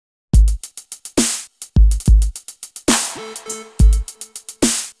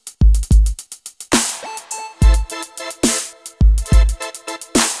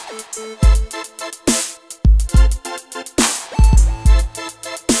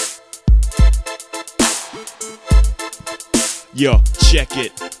Yo, check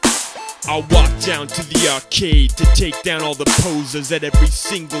it. I walk down to the arcade to take down all the posers at every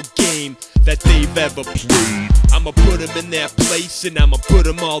single game that they've ever played. I'ma put them in their place and I'ma put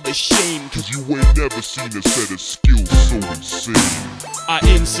them all to shame, cause you ain't never seen a set of skills so insane. I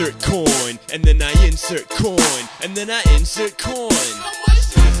insert coin, and then I insert coin, and then I insert coin. How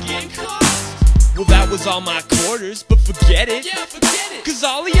much did this game cost? Well, that was all my quarters, but forget it. Yeah, forget it. Cause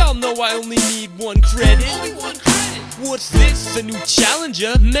all of y'all know I only need 1 credit. Only 1 credit. What's this, a new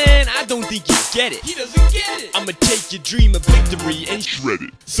challenger? Man, I don't think you get it. He doesn't get it. I'ma take your dream of victory and shred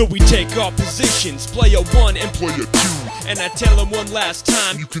it. So we take our positions, player 1 and player 2. And I tell him one last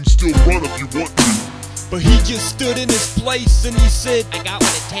time, you can still run if you want to. But he just stood in his place and he said, I got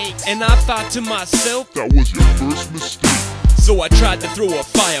what it takes. And I thought to myself, that was your first mistake. So I tried to throw a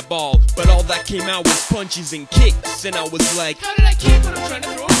fireball, but all that came out was punches and kicks. And I was like, how did I kick when I'm trying to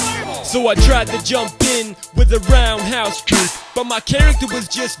throw a fireball? So I tried to jump in with a roundhouse kick, but my character was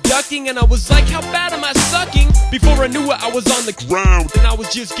just ducking. And I was like, how bad am I sucking? Before I knew it, I was on the ground and I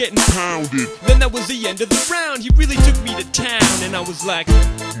was just getting pounded. Then that was the end of the round. He really took me to town and I was like,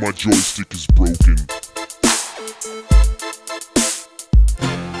 my joystick is broken.